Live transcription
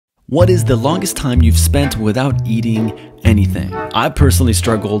What is the longest time you've spent without eating anything? I personally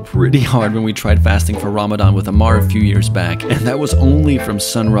struggled pretty hard when we tried fasting for Ramadan with Ammar a few years back, and that was only from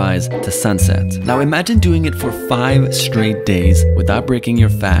sunrise to sunset. Now imagine doing it for 5 straight days without breaking your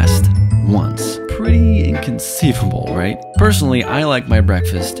fast once. Pretty inconceivable, right? Personally, I like my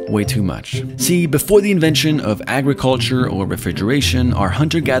breakfast way too much. See, before the invention of agriculture or refrigeration, our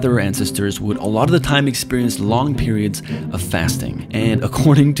hunter-gatherer ancestors would a lot of the time experience long periods of fasting. And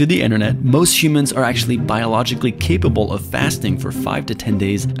according to the internet, most humans are actually biologically capable of fasting for 5 to 10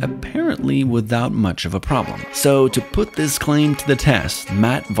 days, apparently without much of a problem. So to put this claim to the test,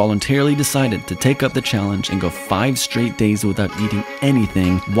 Matt voluntarily decided to take up the challenge and go 5 straight days without eating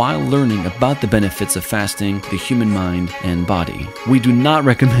anything while learning about the benefits of fasting, the human mind and body. We do not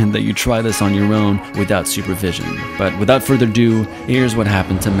recommend that you try this on your own without supervision. But without further ado, here's what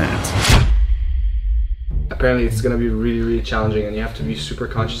happened to Matt. Apparently it's going to be really challenging, and you have to be super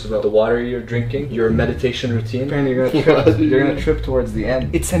conscious about the water you're drinking, your meditation routine. Apparently you're gonna trip towards the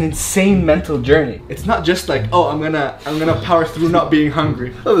end. It's an insane mental journey. It's not just like, oh, I'm gonna power through not being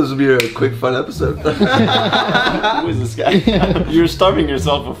hungry. Oh, this will be a quick fun episode. Who is this guy? You're starving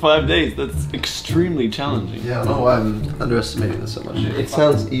yourself for 5 days. That's extremely challenging. Yeah, I don't know why I'm underestimating this so much. It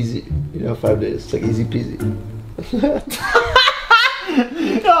sounds easy, you know, 5 days. It's like easy peasy.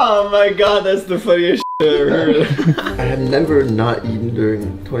 Oh my god, that's the funniest shit I've ever heard. I have never not eaten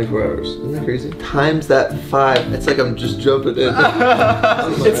during 24 hours. Isn't that crazy? Times that 5, it's like I'm just jumping in.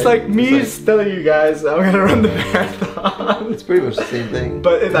 It's like me telling you guys I'm gonna run the marathon. It's pretty much the same thing.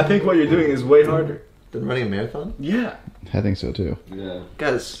 But I think what you're doing is way harder Than running a marathon? Yeah. I think so too. Yeah.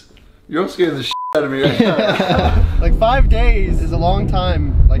 Guys, you're all scaring the shit out of me right now. Like 5 days is a long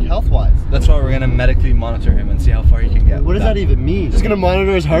time, like health-wise. That's why we're gonna medically monitor him and see how far he can get. What does that even mean? Just gonna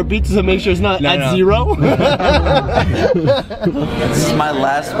monitor his heartbeat to make sure it's not at 0? This is my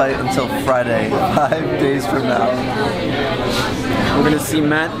last fight until Friday, 5 days from now. We're gonna see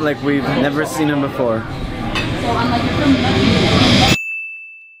Matt like we've never seen him before.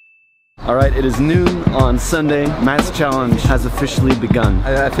 Alright, it is noon on Sunday. Matt's challenge has officially begun.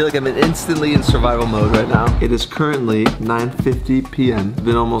 I feel like I'm instantly in survival mode right now. It is currently 9:50 p.m. It's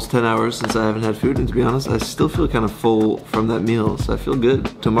been almost 10 hours since I haven't had food, and to be honest, I still feel kind of full from that meal, so I feel good.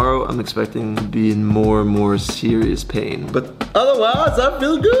 Tomorrow, I'm expecting to be in more and more serious pain, but otherwise, I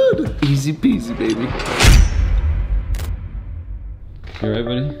feel good. Easy peasy, baby. You alright,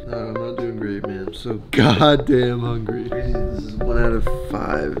 buddy? No, I'm not doing great, man. I'm so goddamn hungry. This is 1 out of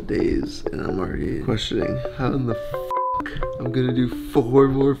 5 days, and I'm already questioning how in the I'm gonna do 4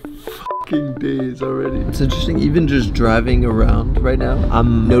 more fucking days already. It's interesting, even just driving around right now,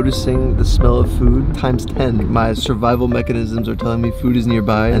 I'm noticing the smell of food times 10. My survival mechanisms are telling me food is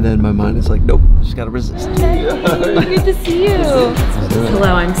nearby, and then my mind is like, nope, just gotta resist. Good to see you.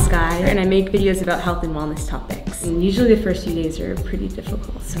 Hello, I'm Sky, and I make videos about health and wellness topics. And usually the first few days are pretty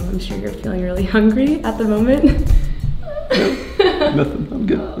difficult, so I'm sure you're feeling really hungry at the moment. Nothing, I'm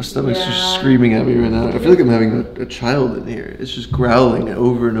good. My stomach's just screaming at me right now. I feel like I'm having a child in here. It's just growling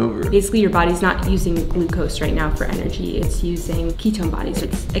over and over. Basically, your body's not using glucose right now for energy. It's using ketone bodies.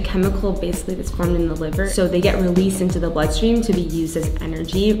 It's a chemical basically that's formed in the liver. So they get released into the bloodstream to be used as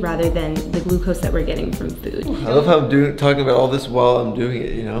energy rather than the glucose that we're getting from food. I love how I'm talking about all this while I'm doing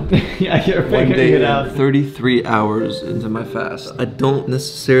it, you know? Yeah, you're One figuring day it out. 33 hours into my fast. I don't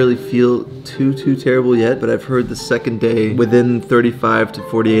necessarily feel too terrible yet, but I've heard the second day within 35 to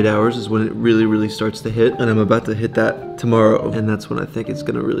 48 hours is when it really starts to hit, and I'm about to hit that tomorrow, and that's when I think it's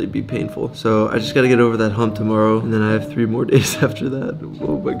gonna really be painful. So I just gotta get over that hump tomorrow, and then I have 3 more days after that.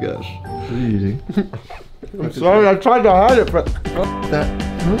 Oh my gosh. What are you eating? I'm sorry, I tried to hide it, but That.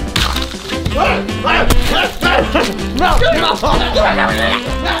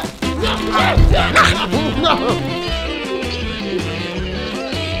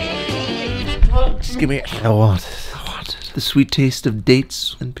 Just give me it. I want it. The sweet taste of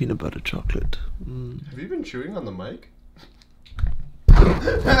dates and peanut butter chocolate. Have you been chewing on the mic?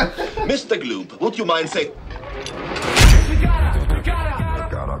 Mr. Gloop, would you mind saying?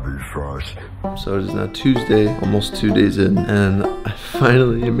 So it is now Tuesday, almost 2 days in, and I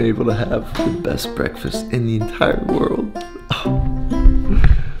finally am able to have the best breakfast in the entire world. Oh.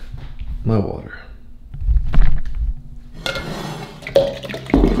 My water.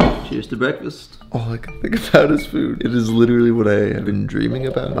 Cheers to breakfast. All I can think about is food. It is literally what I have been dreaming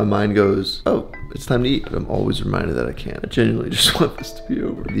about. My mind goes, oh, it's time to eat. But I'm always reminded that I can't. I genuinely just want this to be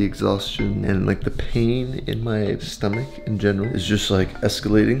over. The exhaustion and like the pain in my stomach in general is just like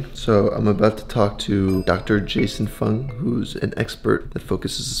escalating. So I'm about to talk to Dr. Jason Fung, who's an expert that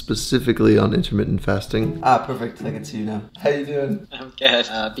focuses specifically on intermittent fasting. Ah, perfect. I can see you now. How you doing? I'm good.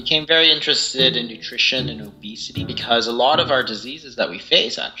 Became very interested in nutrition and obesity because a lot of our diseases that we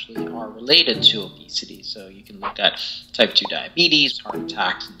face actually are related to obesity. So you can look at type 2 diabetes, heart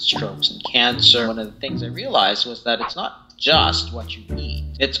attacks and strokes and cancer. One of the things I realized was that it's not just what you eat.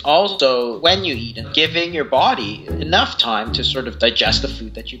 It's also when you eat and giving your body enough time to sort of digest the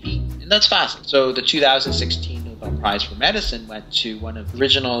food that you've eaten. And that's fasting. So the 2016 Nobel Prize for Medicine went to one of the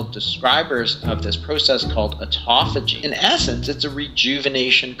original describers of this process called autophagy. In essence, it's a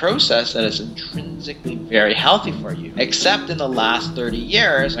rejuvenation process that is intrinsically very healthy for you. Except in the last 30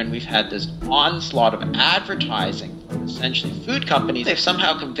 years, when we've had this onslaught of advertising from essentially food companies, they've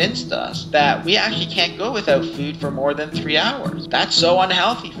somehow convinced us that we actually can't go without food for more than 3 hours. That's so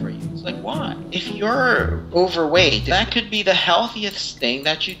unhealthy for you. It's like, why? If you're overweight, that could be the healthiest thing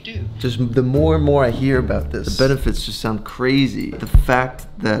that you do. Just the more and more I hear about this, the benefits just sound crazy. The fact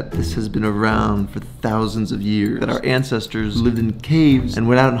that this has been around for thousands of years, that our ancestors lived in caves and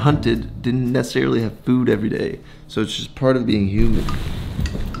went out and hunted, didn't necessarily have food every day. So it's just part of being human.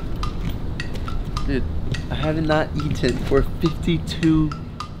 Dude, I have not eaten for 52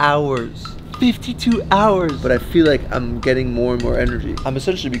 hours. 52 hours! But I feel like I'm getting more and more energy. I'm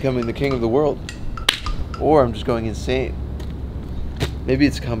essentially becoming the king of the world. Or I'm just going insane. Maybe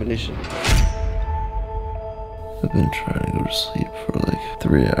it's a combination. I've been trying to go to sleep for like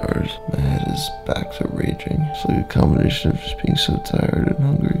 3 hours. My head is back to raging. It's like a combination of just being so tired and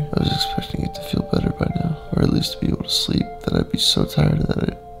hungry. I was expecting it to feel better by now. Or at least to be able to sleep. That I'd be so tired that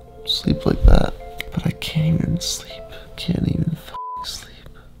I'd sleep like that. But I can't even sleep. Can't even f***ing sleep.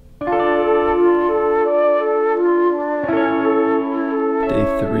 Day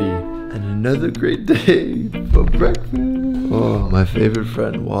 3. And another great day for breakfast. Oh, my favorite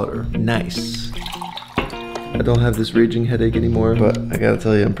friend, water. Nice. I don't have this raging headache anymore, but I gotta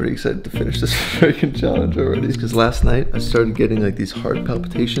tell you, I'm pretty excited to finish this freaking challenge already. Because last night, I started getting like these heart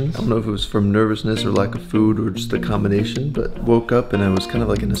palpitations. I don't know if it was from nervousness or lack of food or just a combination, but woke up and I was kind of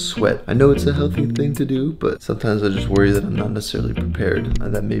like in a sweat. I know it's a healthy thing to do, but sometimes I just worry that I'm not necessarily prepared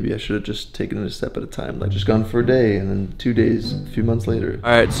and that maybe I should have just taken it a step at a time. Like just gone for a day and then 2 days, a few months later.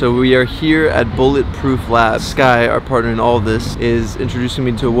 All right, so we are here at Bulletproof Labs. Sky, our partner in all of this, is introducing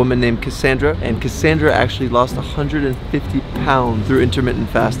me to a woman named Cassandra, and Cassandra actually lost 150 pounds through intermittent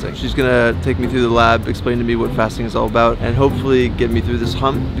fasting. She's gonna take me through the lab, explain to me what fasting is all about, and hopefully get me through this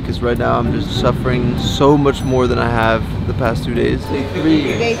hump, because right now I'm just suffering so much more than I have the past 2 days. Day 3.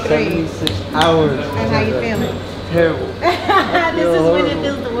 Day 3. 76 hours. And how you feeling? Terrible. This is when it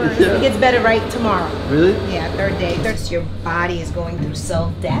feels the worst. Yeah. It gets better right tomorrow. Really? Yeah, 3rd day. Your body is going through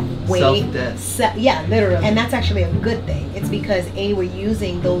self-death. Self-death. Yeah, literally. And that's actually a good thing. It's because we're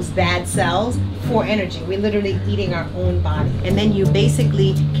using those bad cells for energy. We're literally eating our own body. And then you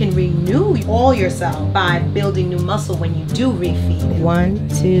basically can renew all your cells by building new muscle when you do refeed. 1,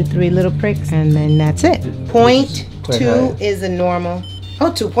 2, 3 little pricks, and then that's it. 0.2 is a normal.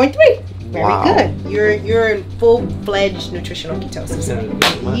 Oh, 2.3. Very good. You're in full-fledged nutritional ketosis.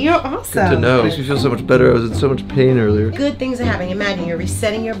 You're awesome. Good to know. It makes me feel so much better. I was in so much pain earlier. Good things are happening. Imagine you're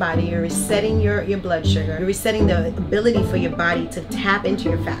resetting your body, you're resetting your blood sugar, you're resetting the ability for your body to tap into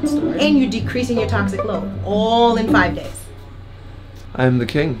your fat stores, and you're decreasing your toxic load, all in 5 days. I am the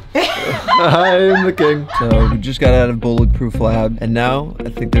king. I am the king. So we just got out of Bulletproof Lab, and now I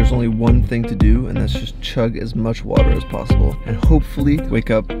think there's only one thing to do, and that's just chug as much water as possible, and hopefully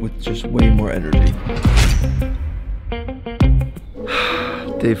wake up with just way more energy.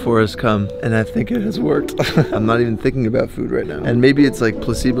 Day 4 has come, and I think it has worked. I'm not even thinking about food right now. And maybe it's like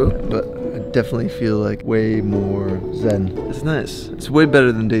placebo, but I definitely feel like way more zen. It's nice. It's way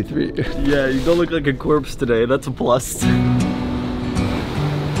better than day 3. Yeah, you don't look like a corpse today. That's a plus.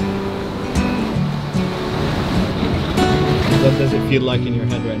 What does it feel like in your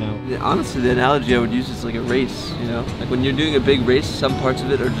head right now? Yeah, honestly, the analogy I would use is like a race, you know? Like when you're doing a big race, some parts of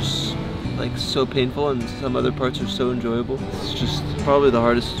it are just like so painful and some other parts are so enjoyable. It's just probably the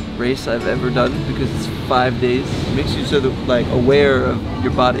hardest race I've ever done because it's 5 days. It makes you so like aware of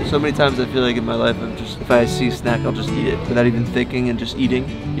your body. So many times I feel like in my life I'm just, if I see a snack, I'll just eat it without even thinking and just eating,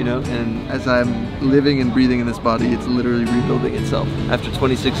 you know? And as I'm living and breathing in this body, it's literally rebuilding itself after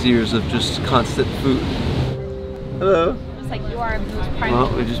 26 years of just constant food. Hello. like you are most primal.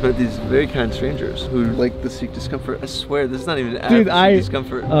 Well, we just met these very kind strangers who like to seek discomfort. I swear, this is not even an ad Dude, for seek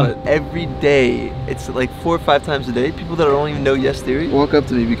discomfort, but every day, it's like 4 or 5 times a day, people that don't even know Yes Theory walk up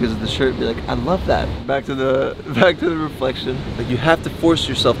to me because of the shirt and be like, I love that. Back to the reflection. Like, you have to force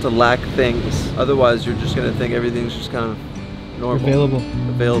yourself to lack things. Otherwise, you're just gonna think everything's just kind of normal.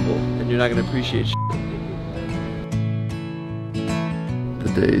 Available. And you're not gonna appreciate shit. The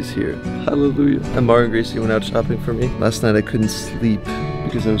day is here. Hallelujah. Ammar and Gracie went out shopping for me. Last night I couldn't sleep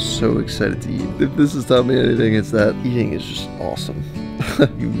because I was so excited to eat. If this has taught me anything, it's that eating is just awesome.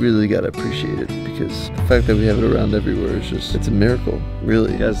 You really gotta appreciate it because the fact that we have it around everywhere is just, it's a miracle,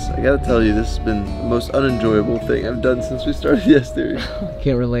 really. Guys, I gotta tell you, this has been the most unenjoyable thing I've done since we started Yes Theory.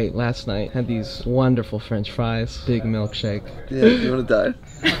 Can't relate. Last night, had these wonderful French fries, big milkshake. Yeah, you wanna die?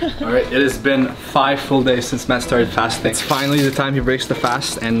 Alright, it has been 5 full days since Matt started fasting. It's finally the time he breaks the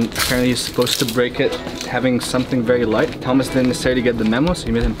fast, and apparently he's supposed to break it having something very light. Thomas didn't necessarily get the memo, so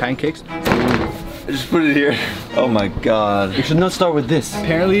he made him pancakes. I just put it here. Oh my god. You should not start with this.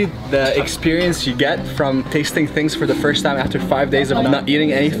 Apparently, the experience you get from tasting things for the first time after 5 days of not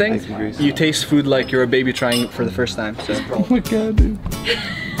eating anything, you taste food like you're a baby trying for the first time. So. Oh my god, dude.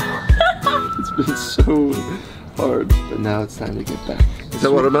 It's been so hard, but now it's time to get back. Is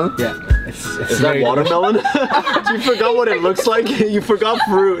that watermelon? Yeah. Is that watermelon? You forgot what it looks like? You forgot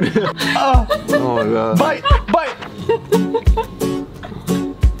fruit. Oh my god. Bite! Bite!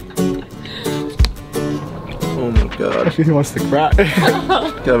 Oh my god. He wants to crack. Can I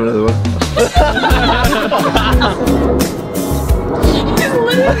have another one?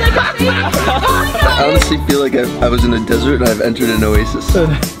 I honestly feel like I was in a desert and I've entered an oasis.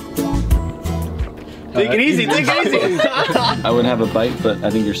 Take it easy, take it easy. I would have a bite, but I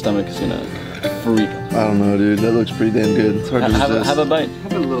think your stomach is gonna freak. I don't know, dude. That looks pretty damn good. It's hard to resist. Have a bite.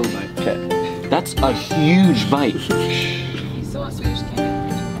 Have a little bite. Okay. That's a huge bite.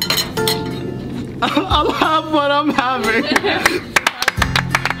 I'll have what I'm having.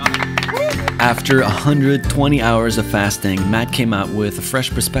 After 120 hours of fasting, Matt came out with a fresh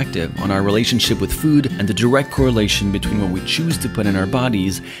perspective on our relationship with food and the direct correlation between what we choose to put in our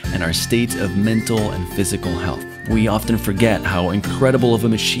bodies and our state of mental and physical health. We often forget how incredible of a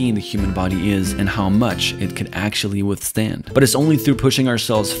machine the human body is and how much it could actually withstand. But it's only through pushing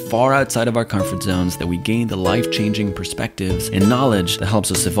ourselves far outside of our comfort zones that we gain the life-changing perspectives and knowledge that helps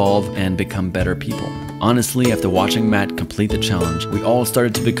us evolve and become better people. Honestly, after watching Matt complete the challenge, we all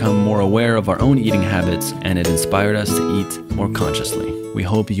started to become more aware of our own eating habits, and it inspired us to eat more consciously. We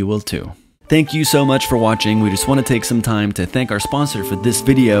hope you will too. Thank you so much for watching. We just want to take some time to thank our sponsor for this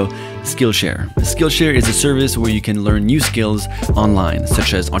video, Skillshare. Skillshare is a service where you can learn new skills online,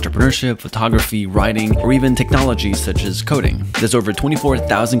 such as entrepreneurship, photography, writing, or even technology such as coding. There's over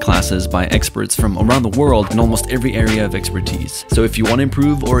 24,000 classes by experts from around the world in almost every area of expertise. So if you want to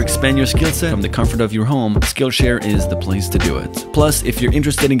improve or expand your skill set from the comfort of your home, Skillshare is the place to do it. Plus, if you're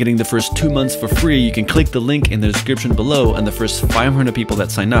interested in getting the first 2 months for free, you can click the link in the description below, and the first 500 people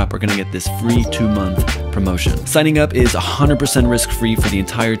that sign up are going to get this free 2-month promotion. Signing up is 100% risk-free for the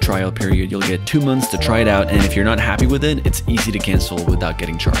entire trial period. You'll get 2 months to try it out, and if you're not happy with it, it's easy to cancel without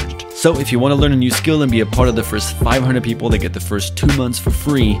getting charged. So if you want to learn a new skill and be a part of the first 500 people that get the first 2 months for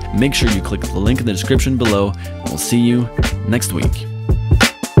free, make sure you click the link in the description below, and we'll see you next week.